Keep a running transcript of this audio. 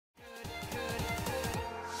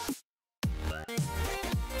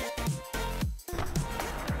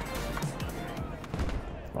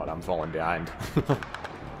I'm falling behind.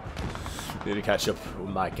 Need to catch up with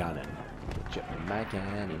my cannon. Catch up with my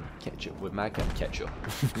cannon. Catch up with my cannon. Catch up.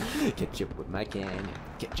 Catch up with my cannon.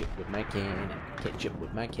 Catch up with my cannon. Catch up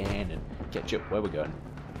with my cannon. Catch up. Where we going?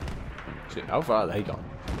 So how far are they gone?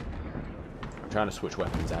 I'm trying to switch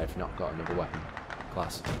weapons. I have not got another weapon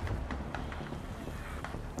class.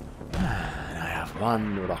 And I have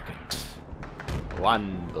one rocket.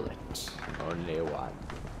 One bullet. Only one.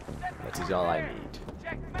 That is all I need.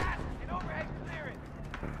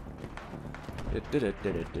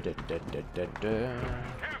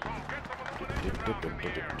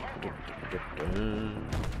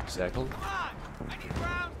 Circle.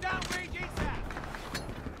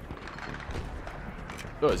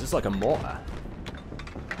 Oh, is this like a mortar?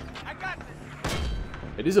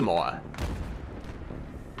 It is a mortar.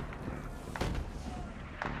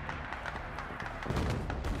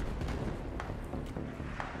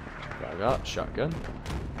 I got shotgun.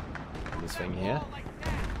 This thing here.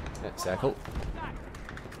 Yeah, circle.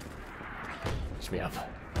 Push me up.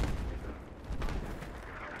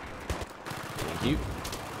 Thank you.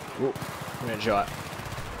 Oh, red shot.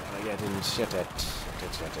 I get in shot it.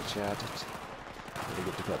 Shot it. Really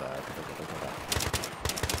good to cover.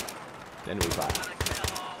 Then we fire.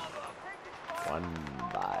 One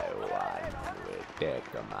by one, we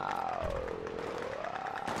take them out.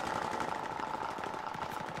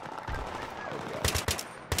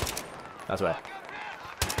 That's where.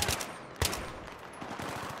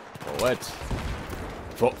 Forward.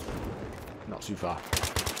 Foot. Not too far.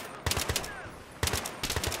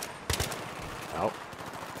 Out.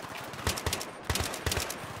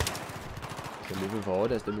 They're moving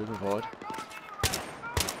forward as they're moving forward.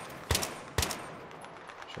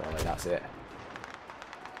 Surely that's it.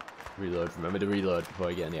 Reload. Remember to reload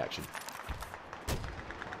before you get in the action.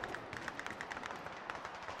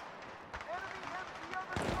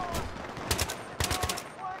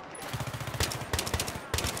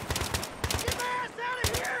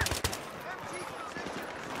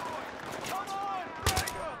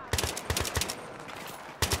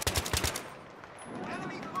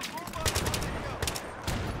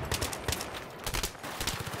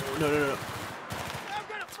 No.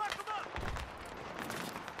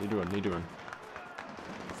 Need to run.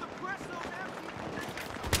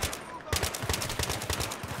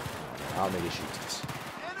 I'll make you shoot this.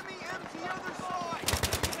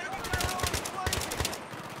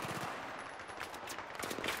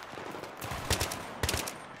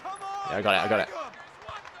 Yeah, I got it.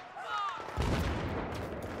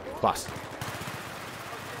 Plus.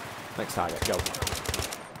 Next target, go.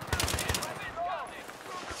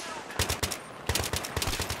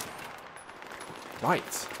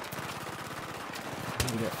 Right. I'm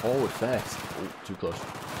gonna get forward first. Oh, too close.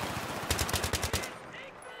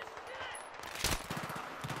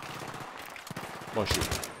 One shoot.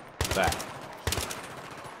 There.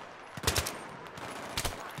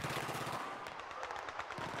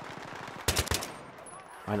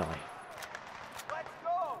 Finally.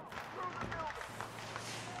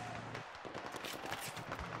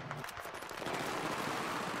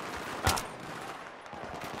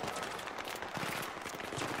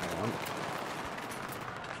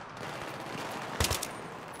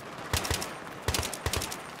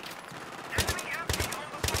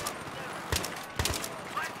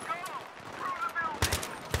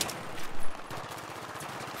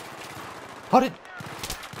 Let's go.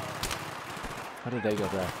 How did they go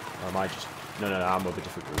there? Or am I just... No, I'm over a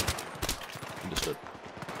different route. Understood.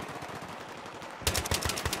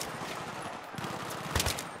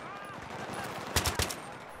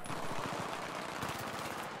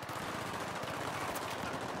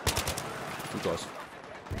 Too close.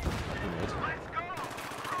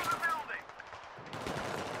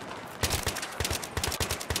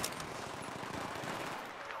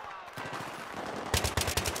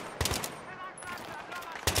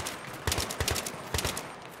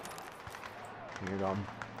 Here on.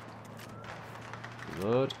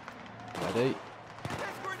 Reload. Ready.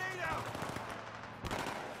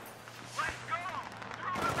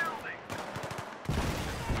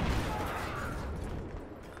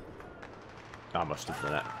 I must have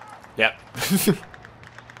done that. Yep.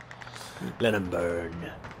 Let him burn.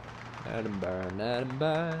 Let him burn. Let him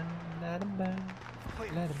burn. Let him burn.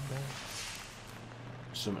 Let him burn.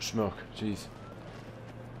 So much smoke. Jeez.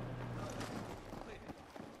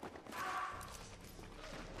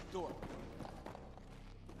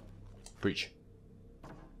 Breach.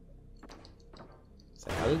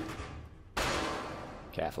 Say hello.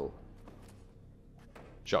 Careful.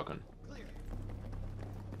 Shotgun.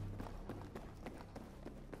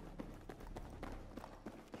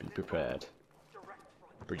 Be prepared.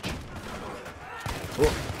 Bridge.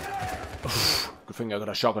 Oh. Good thing I got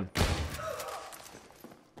a shotgun.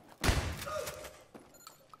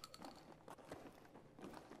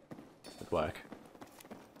 Good work.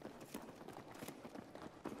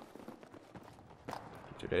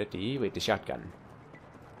 Ready with the shotgun.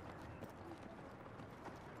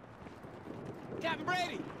 Captain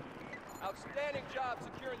Brady! Outstanding job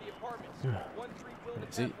securing the apartments. 1-3 will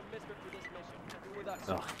depart from Mister for this mission. You're with us.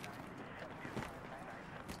 Oh.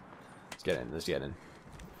 Let's get in, let's get in.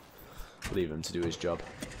 Leave him to do his job.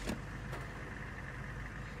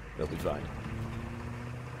 He'll be fine.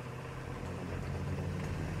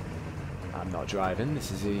 I'm not driving,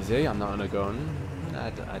 this is easy. I'm not on a gun.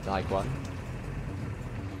 I'd like one.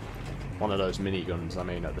 One of those miniguns, I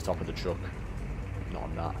mean, at the top of the truck. Not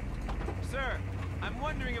on that. Sir, I'm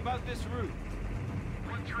wondering about this route.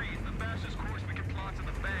 1-3 is the fastest course we can plot to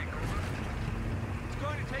the bank. It's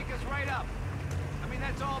going to take us right up. I mean,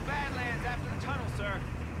 that's all Badlands after the tunnel, sir.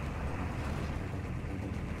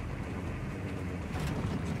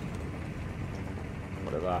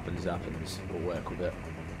 Whatever happens, happens. We'll work with it.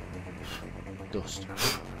 Dust.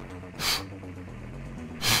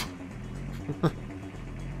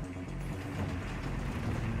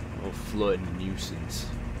 Oh, floating nuisance.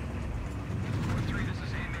 1-3, this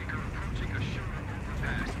is Haymaker approaching a sugar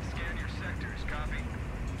overpass. Scan your sectors, copy?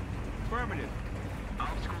 Affirmative.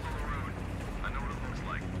 Obstacles on the road. I know what it looks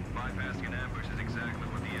like. Bypassing an ambush is exactly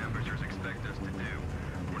what the ambushers expect us to do.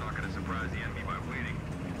 We're not going to surprise the enemy by waiting.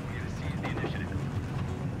 We need to seize the initiative.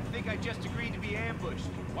 I think I just agreed to be ambushed.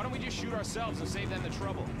 Why don't we just shoot ourselves and save them the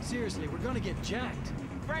trouble? Seriously, we're gonna get jacked.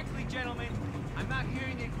 Frankly, gentlemen, I'm not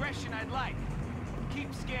hearing the aggression I'd like.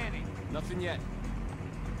 Keep scanning. Nothing yet.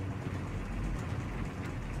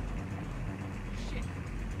 Shit.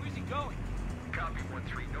 Where's he going? Copy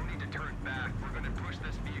 1-3. No need to turn back. We're going to push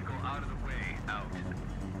this vehicle out of the way. Out.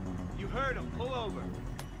 You heard him. Pull over.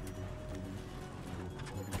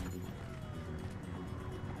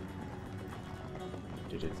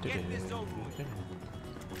 Get this over with.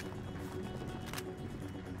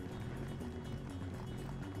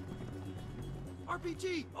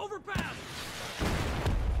 RPG, overpass!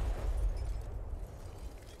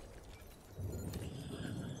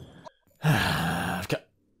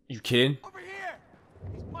 You kidding? Over here!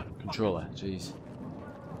 These motherfuckers. Controller, jeez.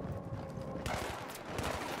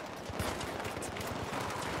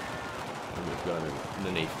 We've got him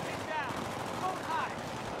underneath. Get down. Hold high.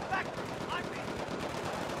 Back. On me.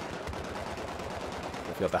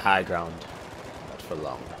 We've got the high ground. Not for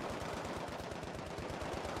long.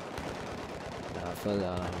 Not for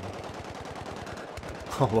long.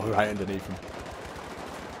 Oh, we're right underneath him.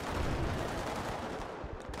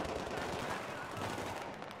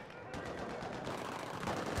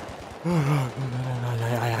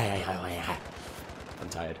 I'm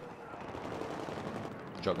tired.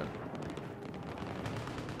 Jogging.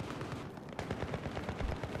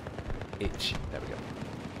 Itch. There we go.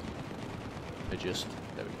 Adjust.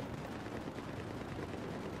 There we go.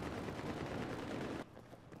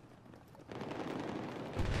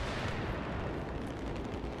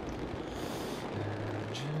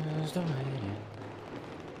 Just waiting.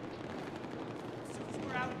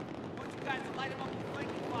 We're out. I want you guys to light them up with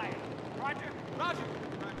flanking fire. Roger. Roger.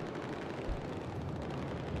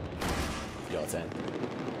 Your turn.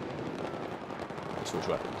 Switch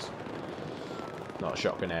weapons. Not a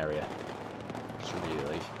shotgun area. Just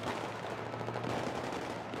really.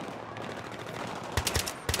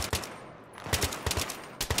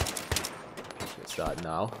 Get started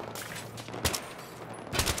now.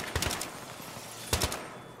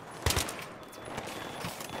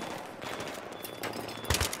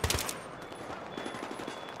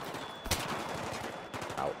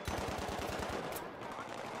 Out.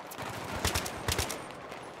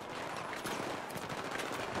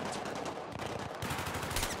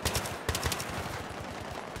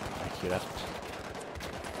 Thank you, left.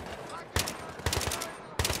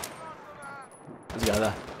 There's a guy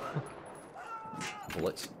there.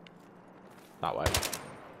 Bullets. That way.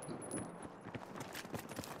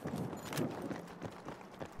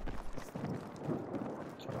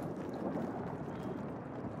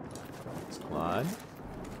 Let's climb.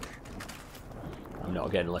 I'm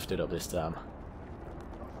not getting lifted up this time.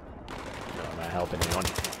 Not am I helping anyone?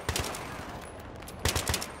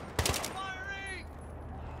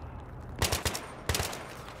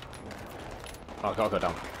 Oh, I gotta go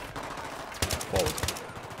down. Forward.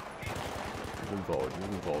 Moving forward,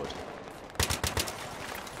 moving forward.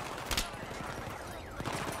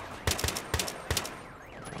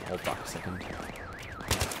 Hold back a second.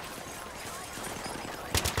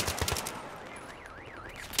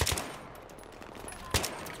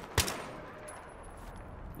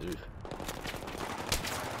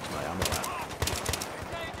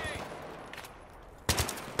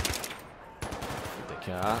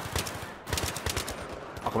 car.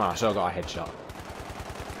 Oh, come on, I still got a headshot.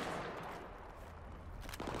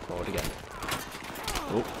 Forward again.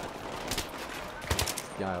 Oh.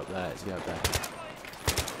 Guy up there, it's a guy up there.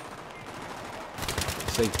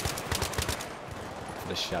 See?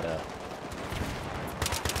 The shadow.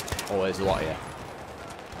 Oh, there's a lot here.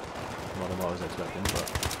 More than what I was expecting, but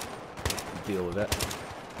deal with it.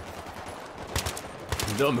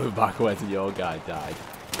 Don't move back away till your guy died.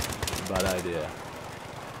 Bad idea.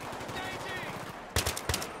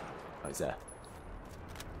 Oh, it's there.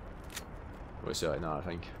 We're sorted now, I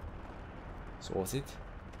think. Sorted.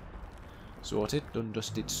 Sorted. Done,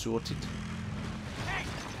 dusted, sorted. Hey!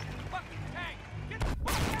 Fucking tank! Get the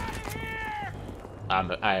fuck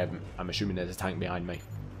out of here! I'm assuming there's a tank behind me.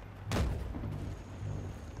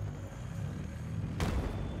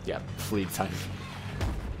 Yeah, fleet tank.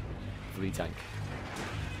 Fleet tank.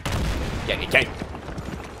 Get it, get it!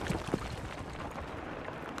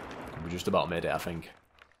 We just about made it, I think.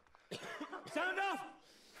 Sound off!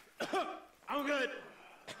 I'm good.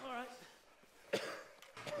 All right.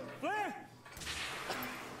 Blair!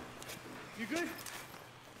 You good?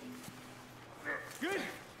 Good?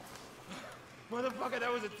 Motherfucker,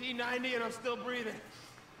 that was a T-90 and I'm still breathing.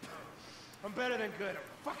 I'm better than good. I'm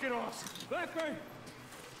fucking awesome. Blackburn!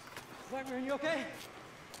 Blackburn, you okay?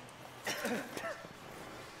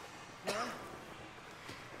 There's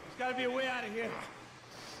gotta be a way out of here.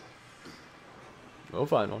 We'll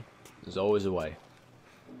find one. There's always a way.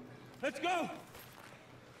 Let's go!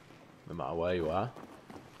 No matter where you are.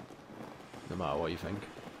 No matter what you think.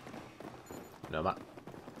 No matter...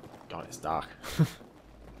 God, it's dark.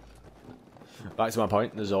 Back to my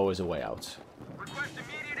point, there's always a way out. Request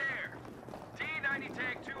immediate air. T-90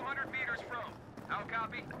 tank 200 meters from. How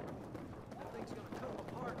copy? That thing's gonna cut them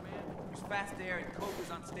apart, man. There's fast air and Cobra's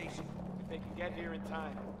on station. If they can get here in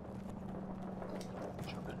time.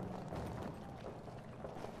 Jumping.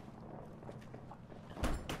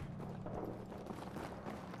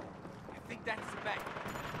 I think that's the bank.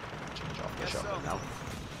 Change off the shotgun now.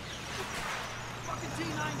 Fucking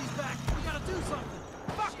T-90's back. We gotta do something.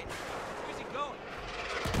 Fuck it! Where's he going?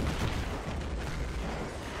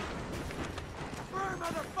 Burn,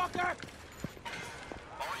 motherfucker!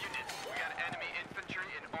 All units, we got enemy infantry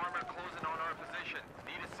and armor closing on our position.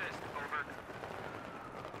 Need assist, over.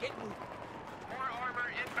 Get moving. More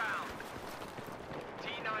armor inbound.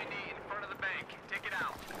 T-90 in front of the bank. Take it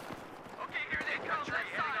out. Okay, here they come. Left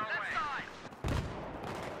side, left side.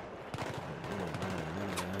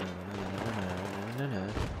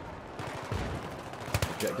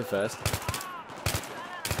 Objective first.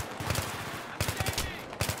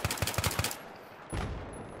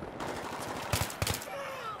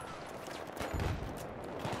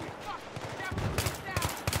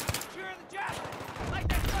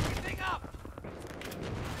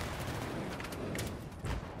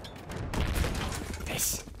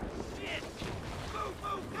 Yes.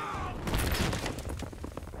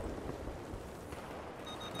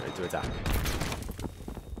 Ready to attack.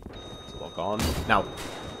 Lock on. Now.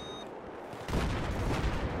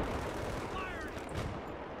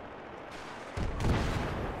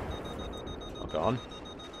 Lock on.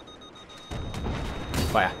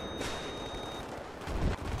 Fire.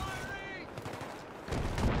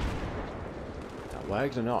 That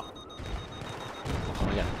worked or not? Lock on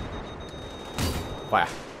again. Fire.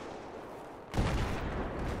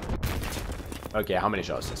 Okay, how many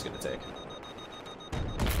shots is this going to take?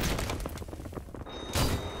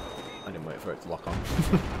 I didn't wait for it to lock on.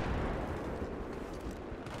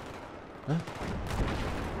 Huh?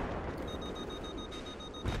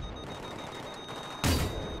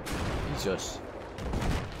 Jesus.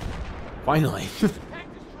 Finally.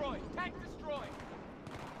 Tank destroyed! Tank destroyed!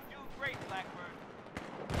 You great, Blackburn.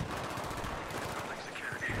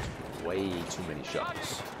 Way too many shots.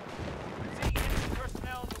 See enemy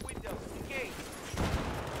personnel in the windows. Engage.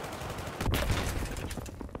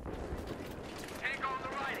 Tank on the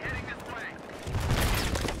right, heading this way.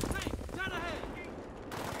 Hey, down ahead!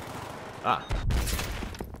 Ah.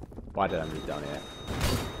 Why did I move down here?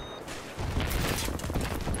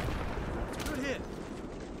 Good hit.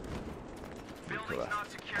 Building's not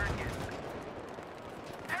secured yet.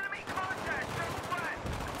 Enemy contact, just west.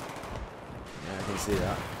 Yeah, I can see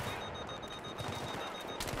that.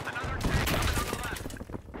 Another tank coming on the left.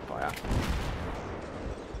 Fire.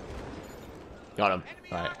 Got him.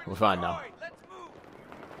 Right, we're fine now. Let's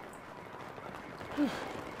move.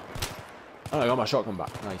 Oh, I got my shotgun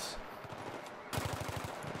back. Nice.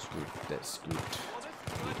 That's good. That's good.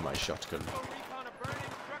 Need my shotgun. Go recon a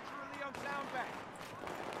burning structurally unsound bank.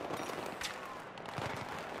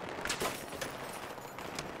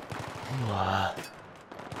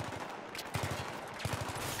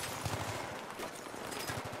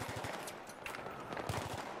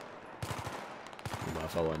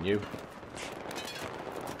 following you.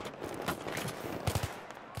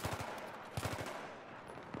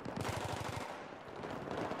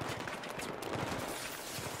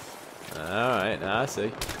 Alright, now I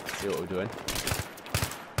see. See what we're doing.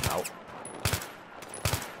 Ow.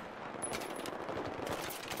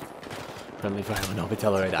 Friendly fire will not be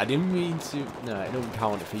tolerated. I didn't mean to... No, it don't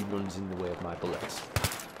count if he runs in the way of my bullets.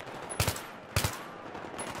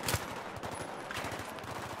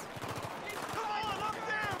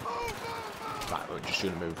 Right, we're just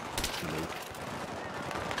shouldn't move. Shouldn't move.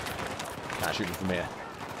 Can't shoot him from here.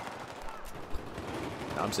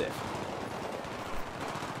 Now I'm safe.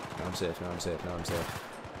 Now I'm safe, now I'm safe, now I'm safe.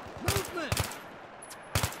 Movement!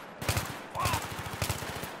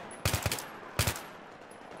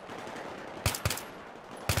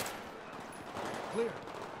 Clear.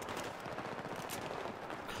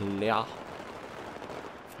 Clear.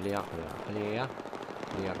 Clear, clear, clear.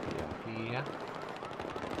 Clear, clear, clear.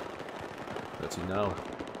 What's he now?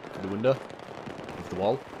 To the window? Off the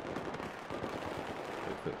wall?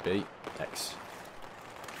 Quick B. X.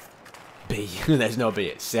 B. There's no B,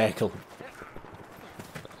 it's circle.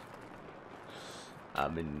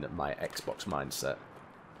 I'm in my Xbox mindset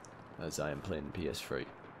as I am playing PS3.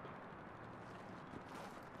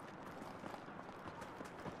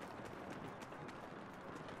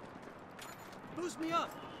 Boost me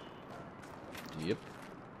up! Yep.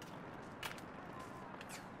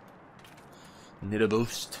 Need a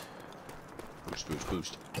boost. Boost, boost,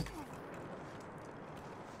 boost.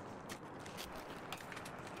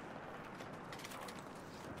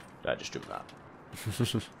 I just jumped that.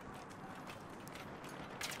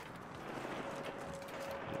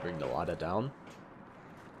 Bring the ladder down.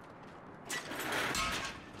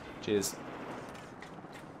 Cheers.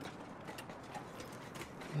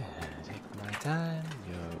 Take my time,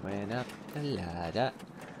 going up the ladder.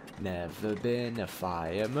 Never been a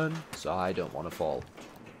fireman, so I don't want to fall.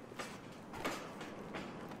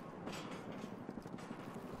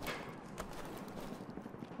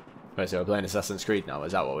 Wait, so we're playing Assassin's Creed now,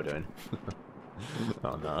 is that what we're doing?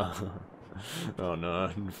 Oh no. Oh no,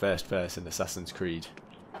 first person Assassin's Creed.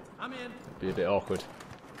 I'm in. It'd be a bit awkward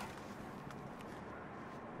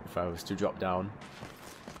if I was to drop down.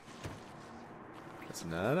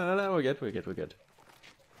 No, no, no, we're good, we're good, we're good.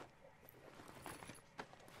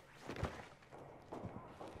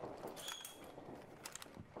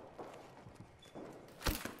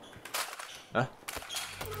 Huh?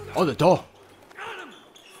 Oh, the door!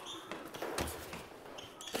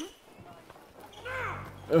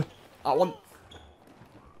 That one!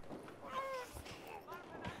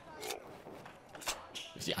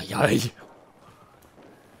 Yay!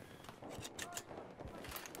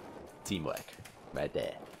 Teamwork. Right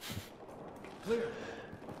there. Clear.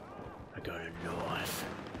 I got a knife.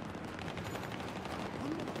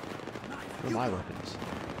 Where are my weapons?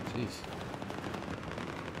 Jeez.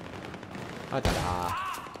 Ta-da!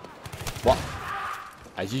 What?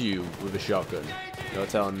 As you with a shotgun, you're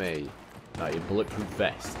telling me that your bulletproof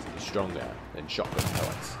vest is stronger than shotgun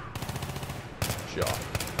pellets? Sure.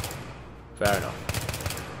 Fair enough.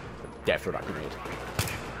 Get for that grenade.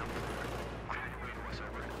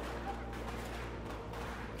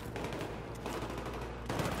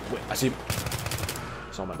 Wait, I see him.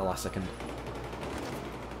 Saw him at the last second.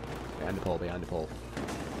 Behind the pole, behind the pole.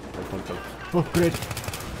 Oh, grenade!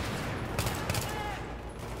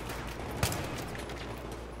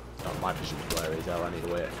 Oh, my vision is blurry as hell, I need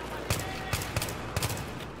to wait.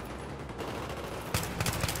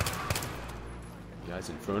 Guys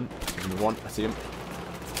in front. Number one, I see him.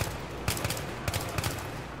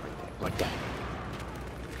 Right there.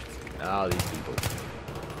 Ah, these people.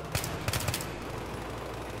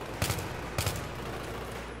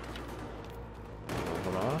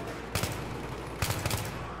 Come on.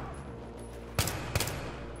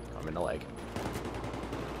 I'm in the leg.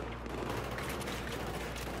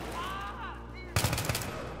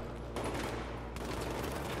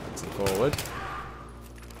 Let's look forward.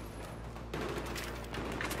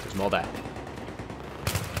 There's more there.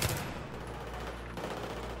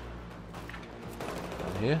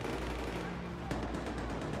 Down here.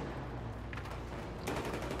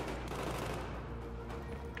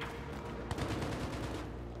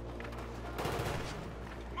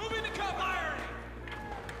 Moving to cover!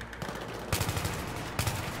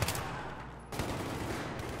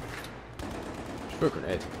 For a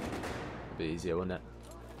grenade. A bit easier, wouldn't it?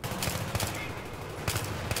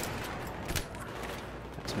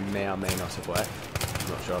 That may or may not have worked. I'm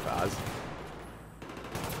not sure if it has.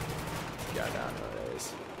 Yeah, I know what it is.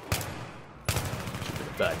 Shoot him in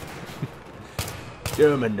the butt.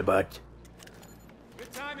 Shoot him in the butt.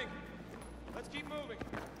 Good timing. Let's keep moving.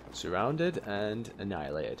 Surrounded and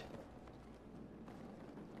annihilated.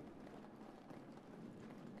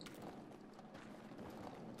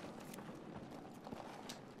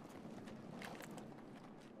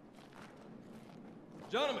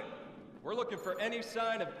 Gentlemen, we're looking for any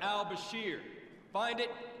sign of al-Bashir. Find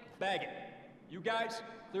it, bag it. You guys,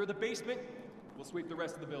 clear the basement. We'll sweep the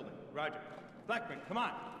rest of the building. Roger. Blackburn, come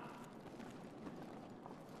on.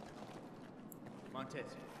 Montez,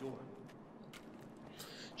 door.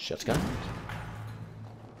 Shotgun.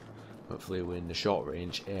 Hopefully we're in the short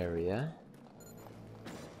range area.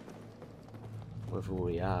 Whether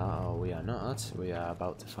we are or we are not, we are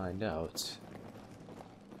about to find out.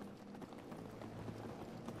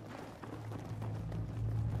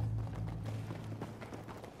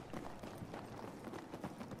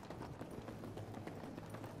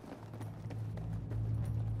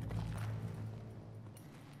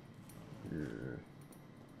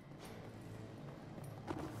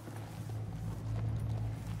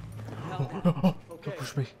 Okay.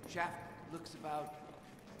 Push me. Shaft looks about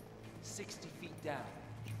 60 feet down.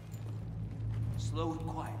 Slow and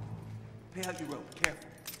quiet. Pay out your rope, careful.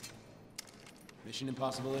 Mission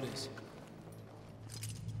impossible it is.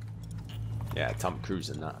 Yeah, Tom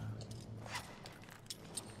Cruise in that.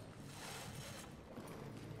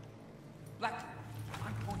 Black,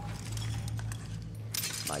 I'm pointing.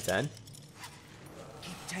 My turn.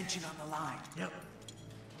 Keep tension on the line. Yep.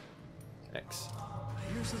 X.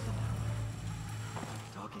 I hear something.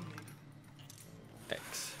 Talking maybe.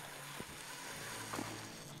 X.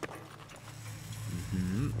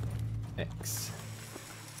 X.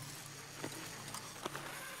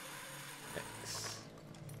 X.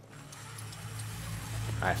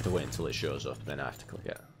 I have to wait until it shows up, then I have to click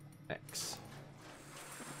it. X.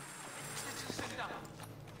 Sit down.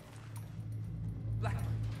 Black,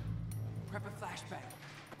 prep a flashbang.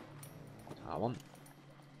 I want.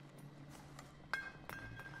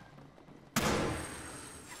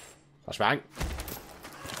 Flashbang.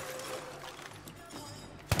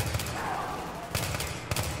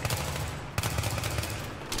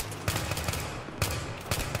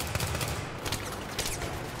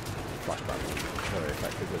 Flashbang. Very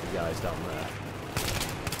effective with the guys down there.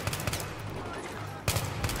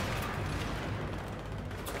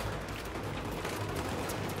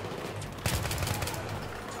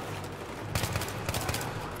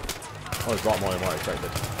 Oh, it's a lot more than what I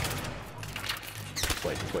expected.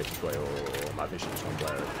 Wait. Oh, my vision's gone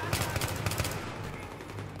blurry.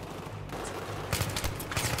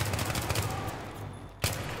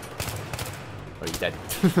 Oh, you're dead.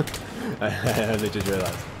 I only just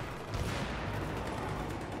realised.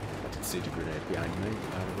 I can see the grenade behind me,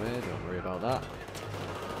 by the way, don't worry about that.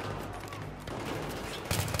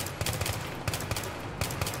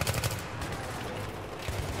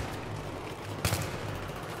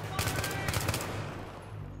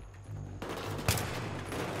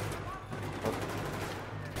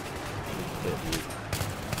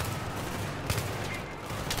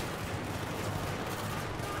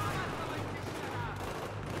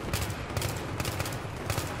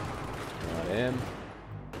 Him.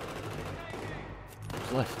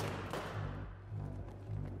 Who's left?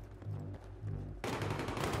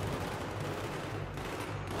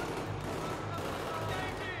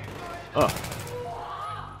 Oh.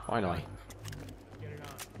 Finally.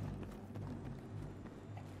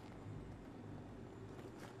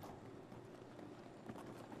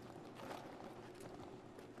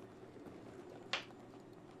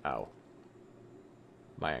 Ow.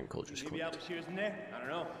 My ankle just Maybe clicked. al-Bashir's in there? I don't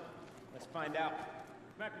know. Let's find out.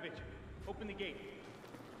 Markovich, open the gate.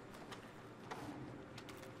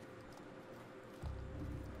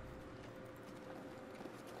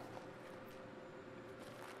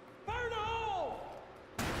 Fire in the hole!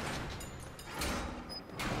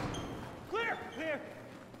 Clear! Clear!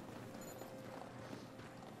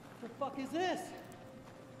 The fuck is this?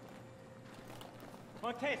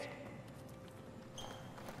 Montez! You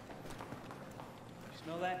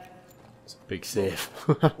smell that? It's a big save.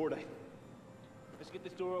 Porta. Let's get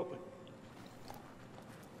this door open.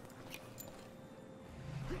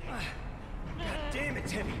 God damn,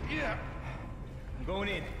 it's heavy. Yeah. I'm going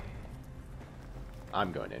in.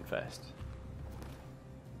 I'm going in first.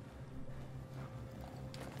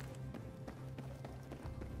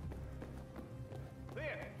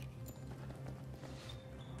 Clear.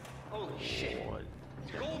 Holy shit. One.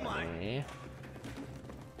 Gold mine. Yeah.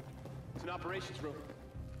 It's an operations room.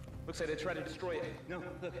 Looks like they tried to destroy it. No,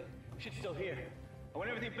 look. Shit's still here. I want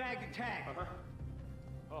everything bagged and tagged.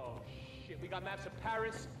 Oh, shit. We got maps of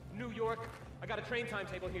Paris, New York. I got a train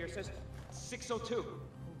timetable here. It says 6:02.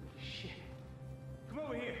 Shit. Come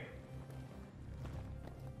over here.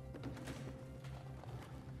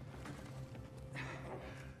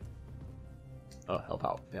 Oh, help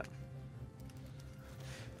out. Yeah.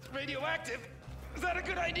 It's radioactive. Is that a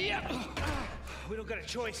good idea? We don't got a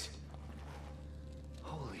choice.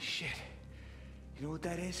 Holy shit. You know what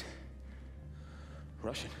that is?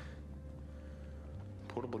 Russian.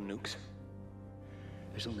 Portable nukes.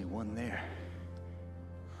 There's only one there.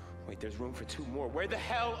 Wait, there's room for 2 more. Where the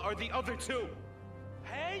hell are the other 2?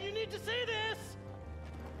 Hey, you need to see this!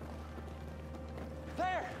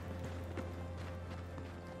 There!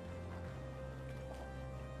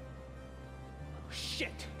 Oh,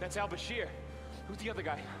 shit! That's al-Bashir. Who's the other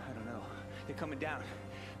guy? I don't know. They're coming down.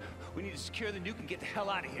 We need to secure the nuke and get the hell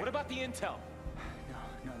out of here. What about the intel?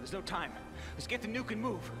 No, there's no time. Let's get the nuke and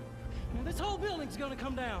move. Now this whole building's gonna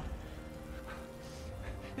come down.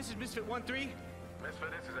 This is Misfit 1-3.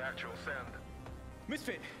 Misfit, this is actual send.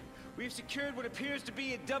 Misfit, we have secured what appears to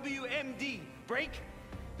be a WMD. Break?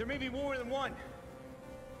 There may be more than one.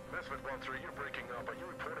 Misfit 1-3, you're breaking up. Are you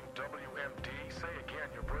reporting WMD? Say again,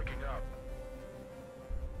 you're breaking up.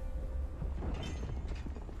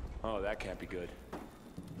 Oh, that can't be good.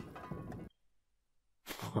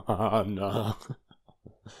 Oh no.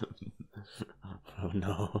 Oh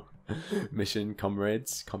no. Mission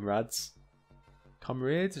comrades. Comrades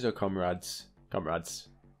or comrades? Comrades.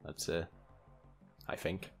 That's I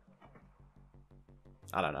think.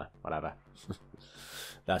 I don't know. Whatever.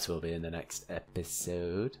 That will be in the next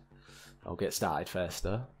episode. I'll get started first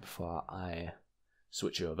though, before I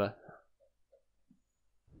switch over.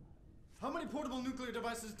 How many portable nuclear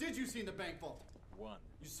devices did you see in the bank vault? 1.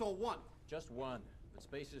 You saw 1. Just 1. The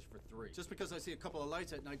space is for 3. Just because I see a couple of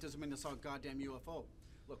lights at night doesn't mean I saw a goddamn UFO.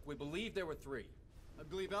 Look, we believe there were 3. I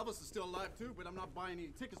believe Elvis is still alive too, but I'm not buying any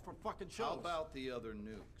tickets for fucking shows. How about the other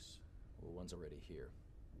nukes? Well, one's already here.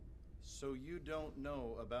 So you don't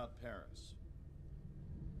know about Paris?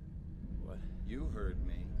 What? You heard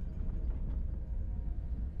me.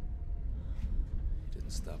 He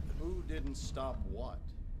didn't stop it. Who didn't stop what?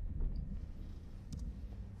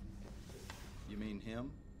 You mean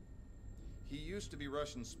him? He used to be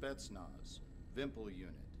Russian Spetsnaz, Vimpel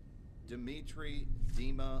unit. Dmitry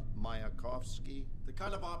Dima Mayakovsky. The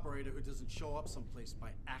kind of operator who doesn't show up someplace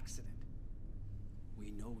by accident.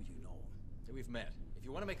 We know you know him. Hey, we've met. If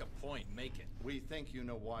you want to make a point, make it. We think you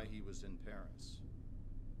know why he was in Paris.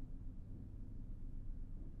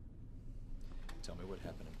 Tell me what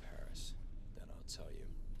happened in Paris. Then I'll tell you.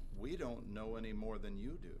 We don't know any more than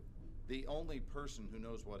you do. The only person who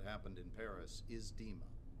knows what happened in Paris is Dima.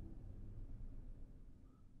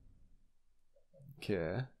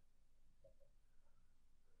 Okay.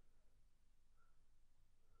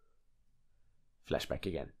 Flashback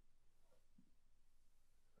again.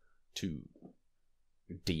 To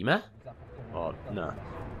Dima? Oh, no.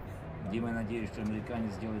 Дима, надеюсь, что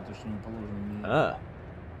американец сделает то, что ему положено. Ah.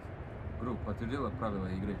 Группа подтвердила правила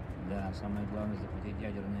игры? Да, самое главное захватить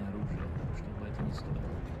ядерное оружие, чтобы это не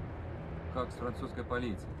стоило. Как с французской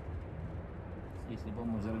полицией? Если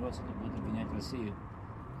бомба взорвется, то будет обвинять Россию.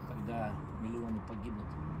 Тогда миллионы погибнут.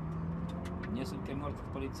 Несколько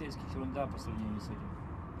мертвых полицейских ерунда по сравнению с этим.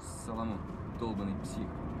 Соломон, долбанный псих.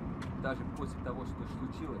 Даже после того, что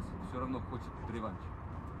случилось, все равно хочет реванш.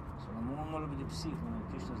 Соломон может быть и псих, но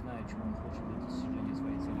точно знает, чего он хочет для достижения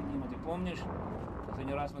своей цели. Дима, ты помнишь?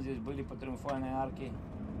 Последний раз мы здесь были по Триумфальной арке.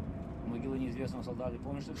 Могила неизвестного солдата.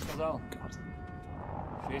 Помнишь, что ты сказал?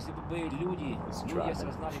 Что если бы люди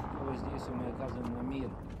осознали, какое воздействие мы оказываем на мир.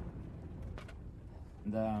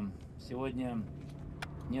 Да, сегодня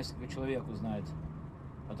несколько человек узнает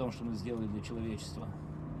о том, что мы сделали для человечества.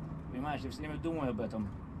 Понимаешь, я все время думаю об этом.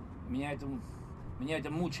 Меня это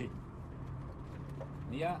мучает.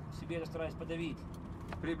 Но я себе это стараюсь подавить.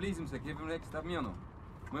 Приблизимся к обмену.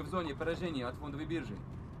 Мы в зоне поражения от фондовой биржи.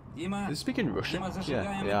 Дима, Дима,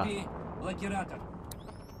 зажигаем блокиратор.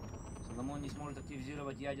 Соломон не сможет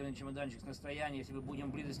активизировать ядерный чемоданчик с расстояния, если мы будем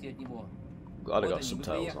в близости от него. Вот они, мы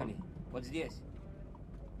приехали. Вот здесь.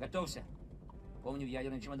 Готовься. Помни, в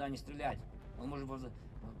ядерный чемодан не стрелять. Он может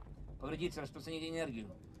повредиться, распространить энергию.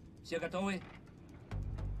 Все готовы?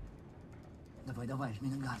 Давай, давай, жми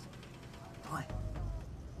на газ. Давай.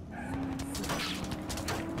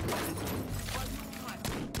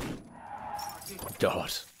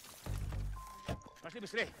 God. Пошли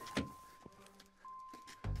быстрее.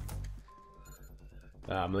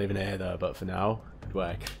 I'm leaving it here though, but for now, good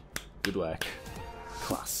work. Good work.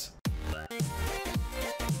 Class.